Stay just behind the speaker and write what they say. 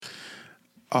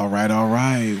All right.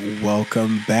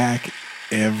 Welcome back,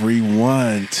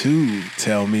 everyone, to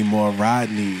Tell Me More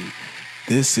Rodney.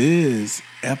 This is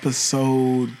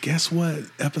guess what?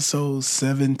 Episode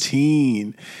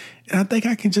 17. And I think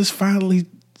I can just finally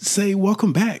say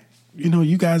welcome back. You know,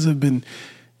 you guys you've been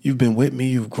with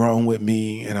me, you've grown with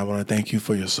me, and I want to thank you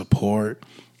for your support.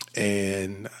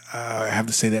 And I have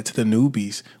to say that to the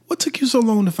newbies. What took you so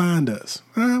long to find us?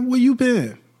 Where you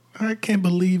been? I can't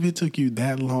believe it took you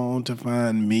that long to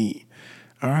find me.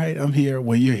 All right, I'm here.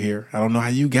 Well, you're here. I don't know how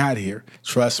you got here.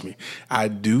 Trust me, I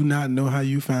do not know how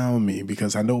you found me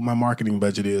because I know what my marketing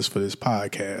budget is for this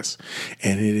podcast,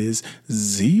 and it is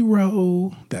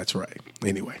zero. That's right.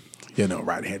 Anyway,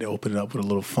 right, I had to open it up with a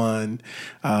little fun.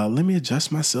 Let me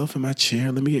adjust myself in my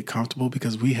chair. Let me get comfortable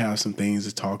because we have some things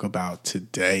to talk about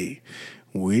today.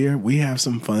 We have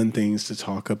some fun things to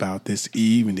talk about this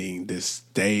evening, this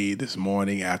day, this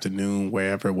morning, afternoon,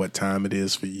 wherever, what time it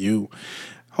is for you.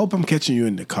 Hope I'm catching you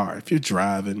in the car. If you're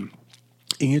driving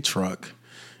in your truck,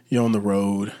 you're on the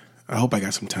road, I hope I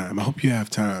got some time. I hope you have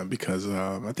time because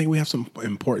I think we have some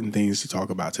important things to talk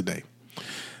about today.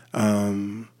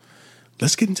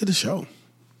 Let's get into the show,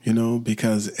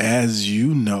 because as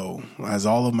you know, as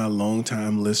all of my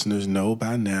longtime listeners know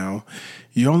by now,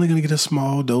 you're only going to get a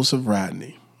small dose of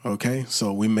Rodney, okay?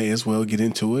 So we may as well get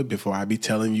into it before I be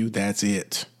telling you that's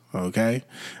it, okay?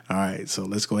 All right, so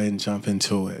let's go ahead and jump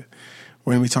into it.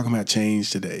 We're going to be talking about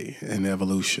change today and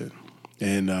evolution.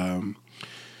 And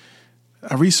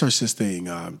I researched this thing.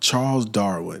 Charles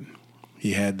Darwin,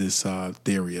 he had this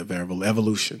theory of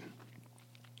evolution.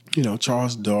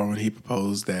 Charles Darwin, he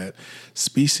proposed that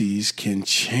species can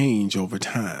change over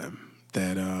time,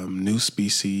 that new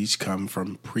species come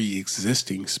from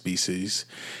pre-existing species,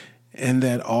 and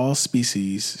that all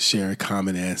species share a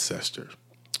common ancestor.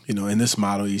 In this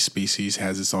model, each species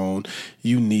has its own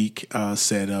unique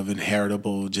set of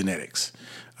inheritable genetics.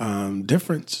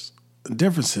 Differences,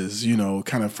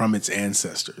 kind of from its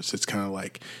ancestors. It's kind of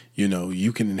like,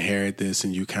 you can inherit this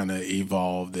and you kind of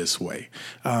evolve this way.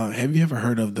 Have you ever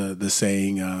heard of the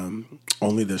saying,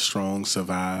 only the strong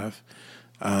survive?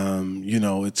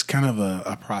 It's kind of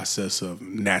a process of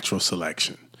natural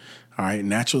selection. All right.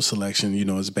 Natural selection,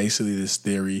 is basically this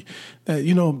theory that,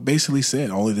 basically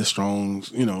said only the strong,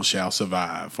 shall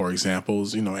survive. For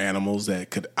examples, animals that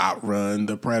could outrun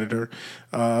the predator,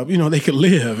 they could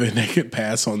live and they could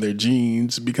pass on their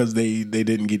genes because they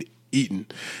didn't get eaten.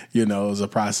 It was a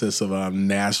process of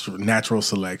natural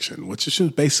selection, which is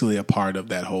just basically a part of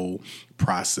that whole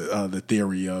process, the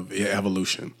theory of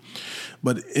evolution.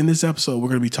 But in this episode, we're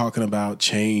going to be talking about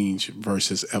change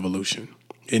versus evolution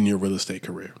in your real estate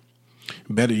career.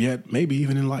 Better yet, maybe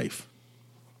even in life.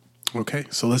 Okay,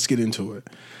 so let's get into it.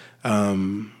 I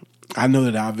know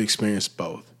that I've experienced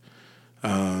both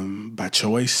by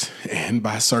choice and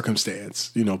by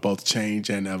circumstance, both change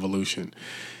and evolution.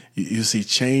 You see,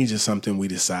 change is something we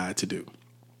decide to do.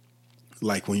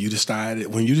 Like when you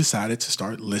decided to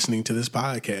start listening to this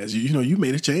podcast, you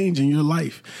made a change in your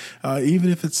life, even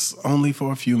if it's only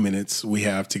for a few minutes we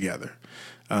have together.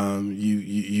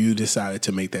 You decided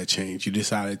to make that change. You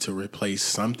decided to replace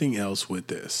something else with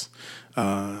this.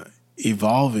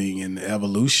 Evolving and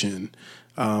evolution,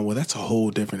 that's a whole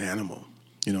different animal.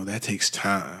 That takes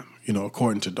time.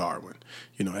 According to Darwin,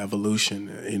 evolution,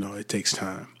 it takes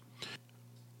time.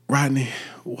 Rodney,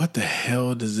 what the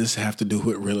hell does this have to do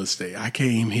with real estate? I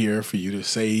came here for you to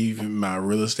save my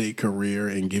real estate career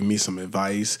and give me some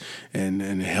advice and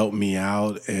help me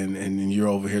out. And you're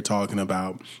over here talking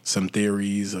about some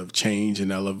theories of change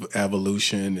and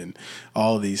evolution and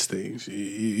all these things.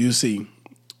 You see,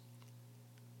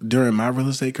 during my real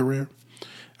estate career,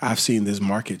 I've seen this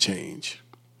market change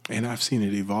and I've seen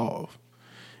it evolve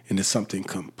into something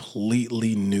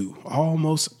completely new,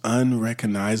 almost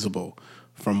unrecognizable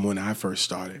from when I first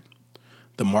started.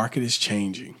 The market is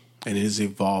changing and it is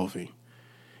evolving.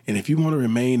 And if you want to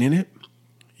remain in it,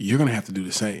 you're going to have to do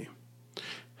the same.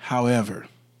 However,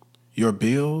 your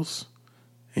bills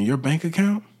and your bank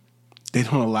account, they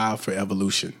don't allow for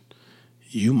evolution.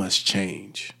 You must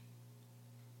change.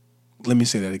 Let me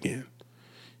say that again.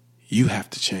 You have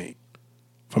to change.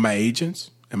 For my agents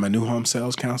and my new home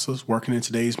sales counselors working in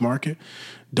today's market,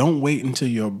 don't wait until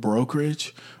your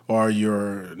brokerage or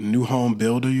your new home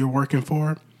builder you're working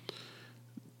for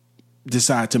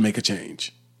decide to make a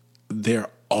change. They're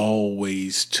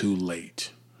always too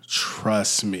late.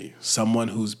 Trust me, someone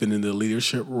who's been in the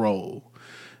leadership role,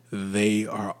 they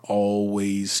are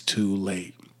always too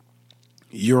late.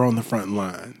 You're on the front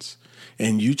lines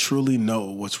and you truly know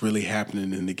what's really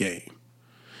happening in the game.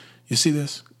 You see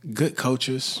this? Good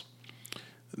coaches,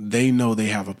 they know they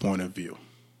have a point of view.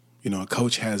 A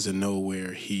coach has to know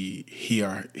where he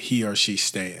or she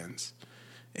stands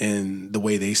in the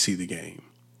way they see the game.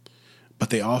 But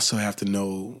they also have to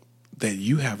know that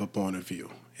you have a point of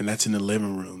view, and that's in the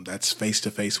living room. That's face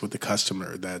to face with the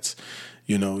customer. That's,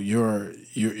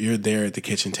 you're there at the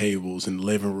kitchen tables and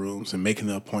living rooms and making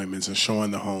the appointments and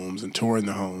showing the homes and touring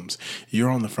the homes. You're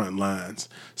on the front lines,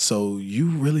 so you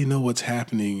really know what's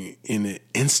happening in an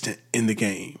instant in the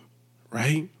game,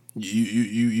 right?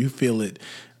 You feel it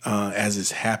as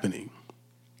it's happening.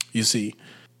 You see,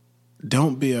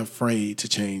 don't be afraid to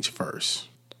change first,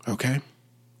 okay?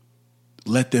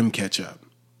 Let them catch up.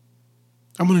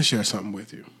 I'm going to share something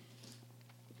with you.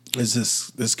 Is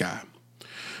this guy,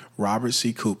 Robert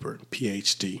C. Cooper,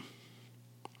 PhD,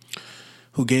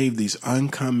 who gave these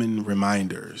uncommon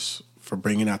reminders for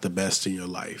bringing out the best in your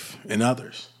life and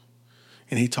others.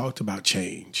 And he talked about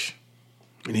change.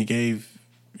 And he gave,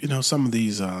 some of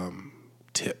these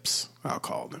tips, I'll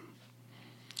call them.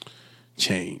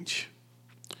 Change.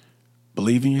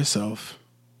 Believe in yourself.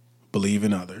 Believe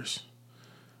in others.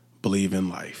 Believe in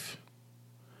life.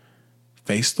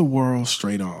 Face the world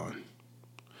straight on.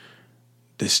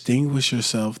 Distinguish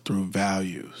yourself through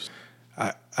values.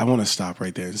 I want to stop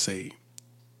right there and say,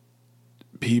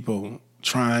 people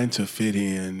trying to fit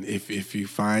in, if you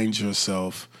find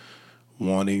yourself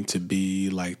wanting to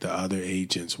be like the other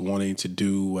agents, wanting to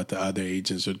do what the other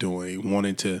agents are doing,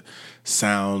 wanting to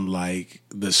sound like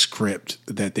the script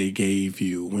that they gave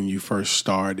you when you first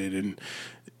started, and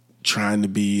trying to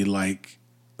be like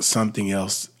something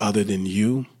else other than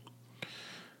you,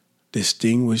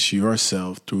 distinguish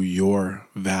yourself through your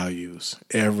values.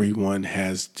 Everyone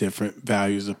has different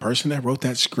values. The person that wrote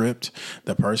that script,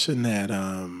 the person that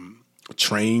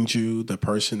trained you, the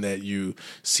person that you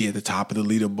see at the top of the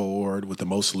leaderboard with the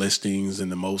most listings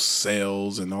and the most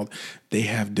sales and all, they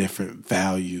have different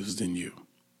values than you.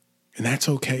 And that's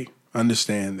okay.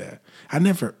 Understand that.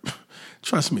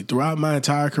 Trust me, throughout my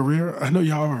entire career, I know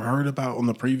y'all have heard about on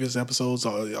the previous episodes,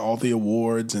 all the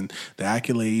awards and the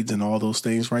accolades and all those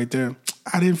things right there.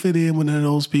 I didn't fit in with none of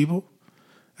those people.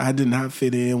 I did not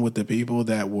fit in with the people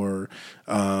that were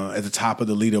at the top of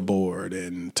the leaderboard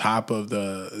and top of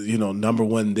the, number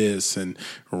one this and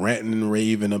ranting and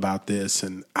raving about this.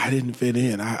 And I didn't fit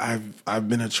in. I've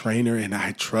been a trainer,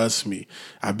 and trust me,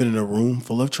 I've been in a room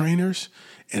full of trainers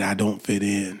and I don't fit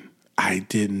in. I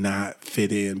did not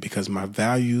fit in because my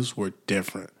values were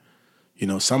different.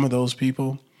 Some of those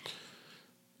people,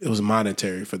 it was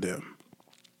monetary for them.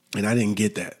 And I didn't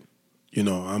get that.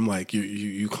 I'm like,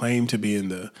 you claim to be in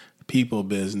the people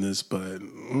business, but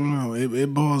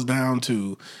it boils down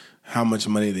to how much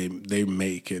money they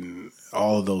make and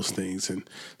all of those things. And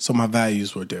so my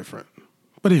values were different.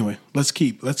 But anyway, let's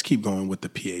keep going with the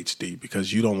PhD,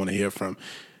 because you don't want to hear from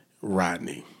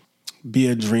Rodney. Be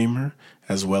a dreamer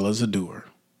as well as a doer.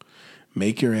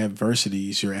 Make your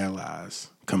adversities your allies.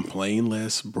 Complain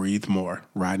less, breathe more.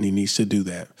 Rodney needs to do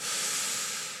that.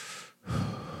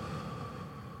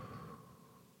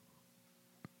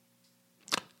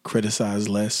 Criticize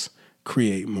less,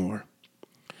 create more.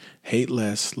 Hate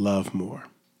less, love more.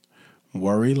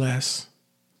 Worry less,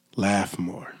 laugh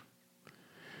more.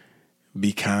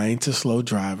 Be kind to slow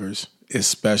drivers,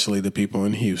 especially the people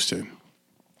in Houston.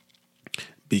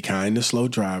 Be kind to slow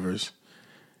drivers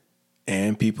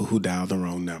and people who dial the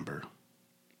wrong number.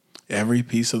 Every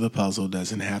piece of the puzzle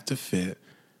doesn't have to fit,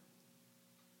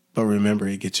 but remember,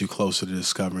 it gets you closer to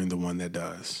discovering the one that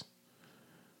does.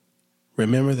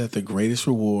 Remember that the greatest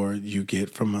reward you get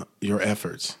from your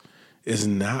efforts is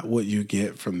not what you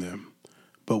get from them,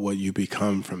 but what you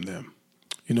become from them.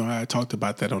 I talked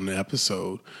about that on the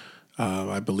episode.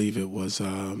 I believe it was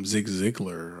Zig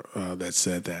Ziglar that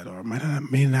said that, or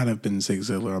it may not have been Zig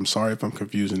Ziglar. I'm sorry if I'm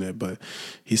confusing it, but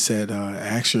he said,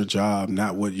 ask your job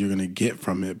not what you're going to get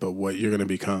from it, but what you're going to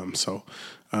become. So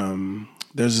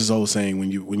there's this old saying,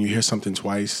 when you hear something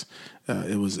twice,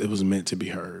 it was meant to be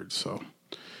heard. So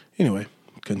anyway,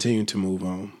 continue to move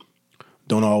on.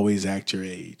 Don't always act your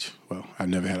age. Well, I've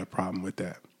never had a problem with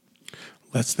that.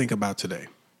 Let's think about today.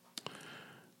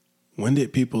 When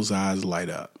did people's eyes light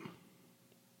up?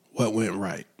 What went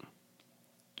right?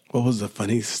 What was the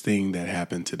funniest thing that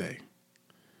happened today?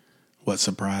 What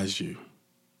surprised you?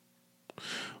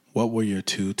 What were your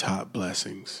 2 top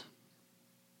blessings?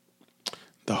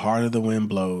 The harder the wind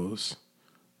blows,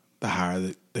 the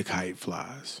higher the kite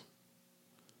flies.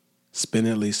 Spend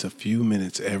at least a few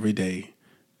minutes every day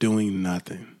doing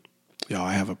nothing. Y'all,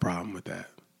 I have a problem with that.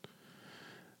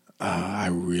 I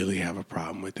really have a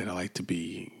problem with that. I like to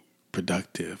be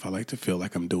productive. I like to feel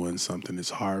like I'm doing something. It's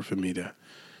hard for me to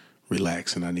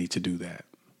relax, and I need to do that.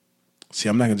 See,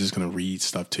 I'm not just going to read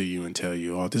stuff to you and tell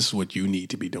you, oh, this is what you need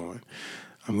to be doing.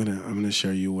 I'm going to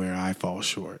show you where I fall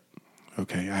short.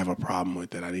 Okay, I have a problem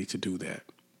with that. I need to do that.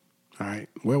 All right,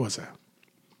 where was I?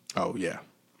 Oh, yeah.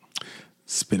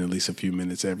 Spend at least a few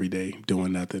minutes every day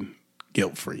doing nothing,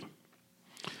 guilt-free.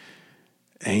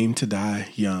 Aim to die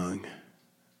young,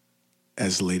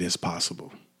 as late as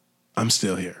possible. I'm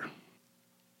still here.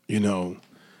 You know,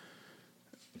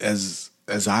 as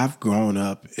I've grown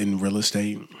up in real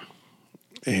estate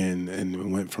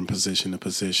and went from position to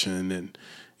position and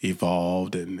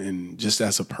evolved and just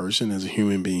as a person, as a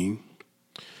human being,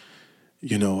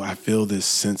 you know, I feel this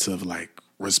sense of like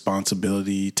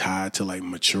responsibility tied to like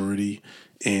maturity.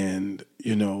 And,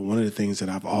 you know, one of the things that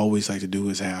I've always liked to do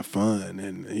is have fun.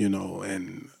 And, you know,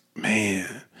 and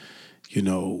man, you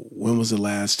know, when was the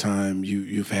last time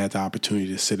you've had the opportunity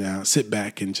to sit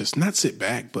back and just not sit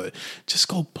back, but just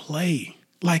go play?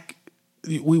 Like,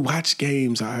 we watch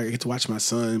games. I get to watch my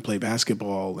son play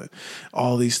basketball and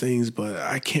all these things, but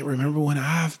I can't remember when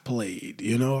I've played.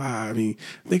 You know, I mean,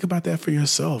 think about that for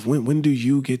yourself. When do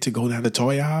you get to go down the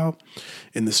toy aisle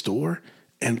in the store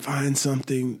and find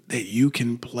something that you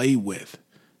can play with?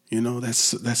 You know, that's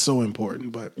so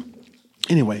important. But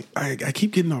anyway, I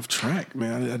keep getting off track,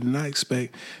 man. I did not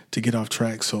expect to get off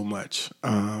track so much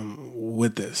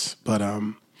with this, but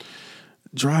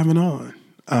driving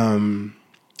on.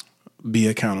 Be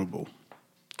accountable.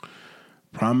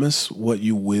 Promise what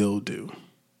you will do.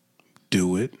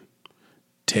 Do it.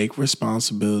 Take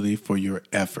responsibility for your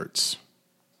efforts.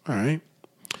 All right?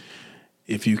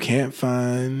 If you can't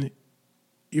find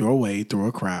your way through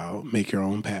a crowd, make your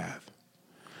own path.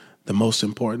 The most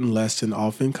important lesson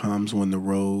often comes when the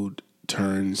road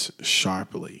turns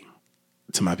sharply.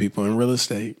 To my people in real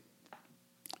estate,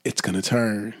 it's going to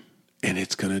turn, and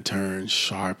it's going to turn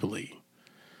sharply.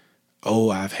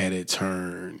 Oh, I've had it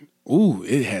turn. Ooh,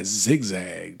 it has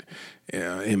zigzagged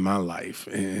in my life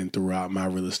and throughout my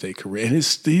real estate career. And it's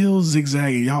still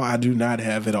zigzagging. Y'all, I do not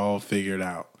have it all figured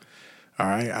out. All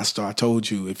right. I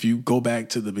told you, if you go back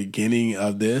to the beginning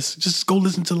of this, just go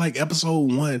listen to like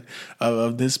episode 1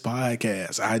 of this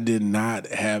podcast. I did not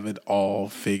have it all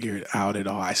figured out at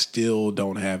all. I still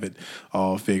don't have it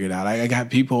all figured out. I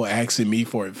got people asking me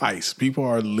for advice. People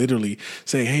are literally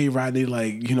saying, hey, Rodney,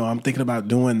 like, you know, I'm thinking about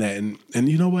doing that. And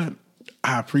you know what?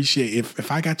 I appreciate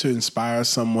if I got to inspire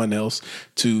someone else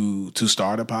to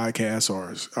start a podcast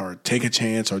or take a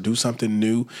chance or do something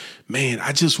new, man,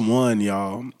 I just won,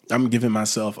 y'all. I'm giving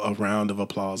myself a round of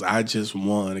applause. I just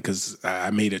won because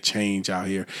I made a change out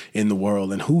here in the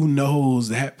world. And who knows,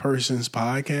 that person's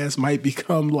podcast might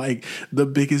become like the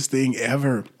biggest thing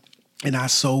ever. And I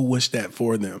so wish that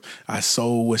for them.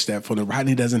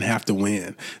 Rodney doesn't have to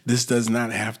win. This does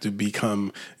not have to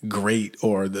become great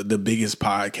or the biggest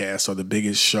podcast or the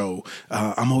biggest show.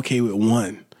 I'm okay with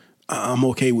one. I'm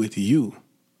okay with you.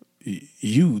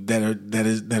 You that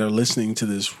are listening to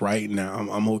this right now.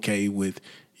 I'm okay with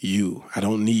you. I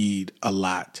don't need a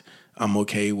lot. I'm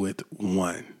okay with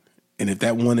one. And if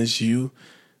that one is you,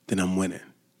 then I'm winning.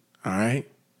 All right?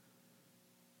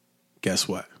 Guess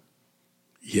what?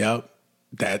 Yep.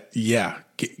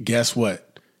 Guess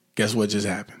what? Guess what just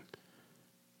happened?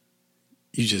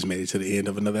 You just made it to the end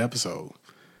of another episode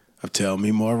of Tell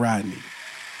Me More Rodney.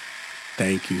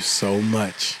 Thank you so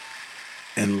much.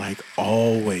 And like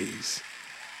always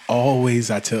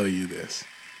I tell you this.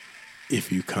 If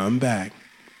you come back,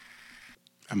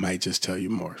 I might just tell you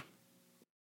more.